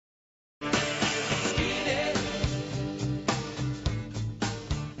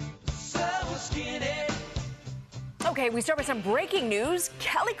Okay, we start with some breaking news.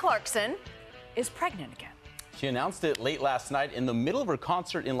 Kelly Clarkson is pregnant again. She announced it late last night in the middle of her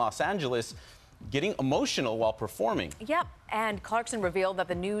concert in Los Angeles, getting emotional while performing. Yep, and Clarkson revealed that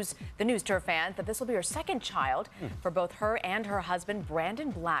the news to her fans that this will be her second child for both her and her husband,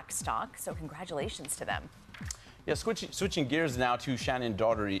 Brandon Blackstock. So congratulations to them. Yeah, switching gears now to Shannon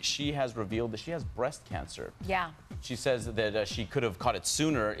Daugherty. She has revealed that she has breast cancer. Yeah. She says that she could have caught it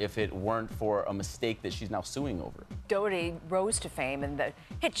sooner if it weren't for a mistake that she's now suing over. Daugherty rose to fame in the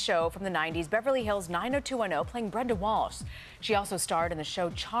hit show from the 90s, Beverly Hills 90210, playing Brenda Walsh. She also starred in the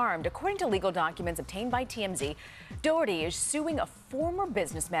show Charmed. According to legal documents obtained by TMZ, Daugherty is suing a former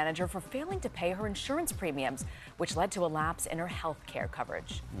business manager for failing to pay her insurance premiums, which led to a lapse in her health care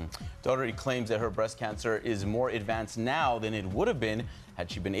coverage. Daugherty claims that her breast cancer is more advanced now than it would have been had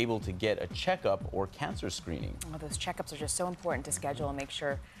she been able to get a checkup or cancer screening. Oh, those checkups are just so important to schedule and make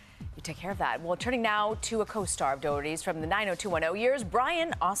sure you take care of that. Well, turning now to a co-star of Daugherty's from the 90210 years,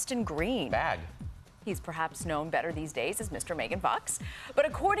 Brian Austin Green. Bag. He's perhaps known better these days as Mr. Megan Fox. But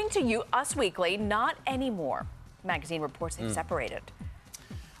according to Us Weekly, not anymore. Magazine reports they've separated.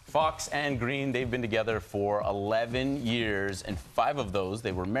 Fox and Green, they've been together for 11 years, and 5 of those,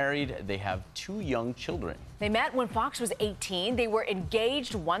 they were married. They have 2 young children. They met when Fox was 18. They were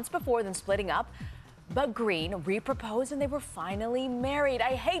engaged once before, then splitting up. But Green re-proposed and they were finally married.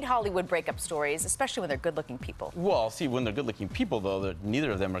 I hate Hollywood breakup stories, especially when they're good-looking people. Well, see, when they're good-looking people, though,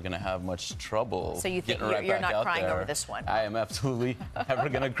 neither of them are going to have much trouble. So you think right you're not out crying there. over this one? I am absolutely never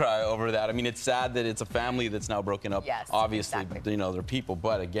going to cry over that. I mean, it's sad that it's a family that's now broken up. Yes, obviously, exactly. you know, they're people,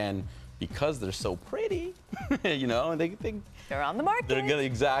 but again, because they're so pretty, you know, and they're on the market. They're good,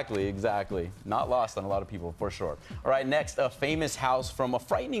 exactly. Not lost on a lot of people, for sure. All right, next, a famous house from a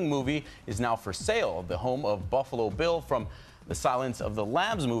frightening movie is now for sale. The home of Buffalo Bill from the Silence of the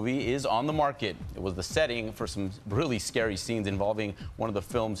Lambs movie is on the market. It was the setting for some really scary scenes involving one of the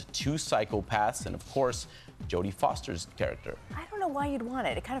film's 2 psychopaths and, of course, Jodie Foster's character. I don't know why you'd want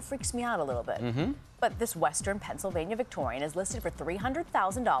it. It kind of freaks me out a little bit. But this Western Pennsylvania Victorian is listed for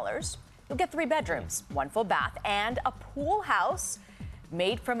 $300,000. You'll get 3 bedrooms, 1 full bath, and a pool house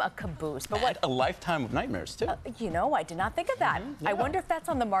made from a caboose. But what? A lifetime of nightmares, too. You know, I did not think of that. Yeah. I wonder if that's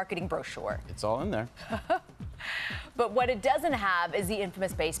on the marketing brochure. It's all in there. But what it doesn't have is the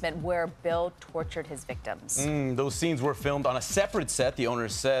infamous basement where Bill tortured his victims. Those scenes were filmed on a separate set. The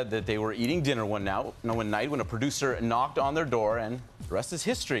owners said that they were eating dinner one night when a producer knocked on their door, and the rest is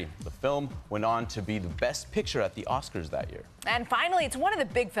history. The film went on to be the best picture at the Oscars that year. And finally, it's one of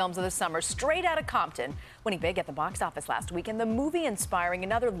the big films of the summer, Straight Outta Compton, winning big at the box office last week, and the movie inspiring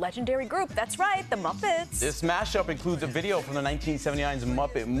another legendary group. That's right, the Muppets. This mashup includes a video from the 1979's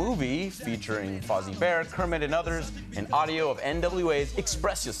Muppet movie featuring Fozzie Bear, Kermit, and others, and audio of NWA's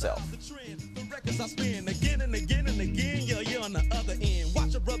Express Yourself. I spin again and again and again. You're on the other end.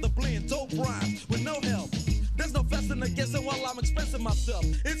 Watch a brother blend dope rhymes with no help. There's no fussing against it while I'm expressing myself.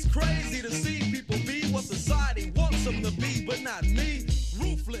 It's crazy to see people be what society wants.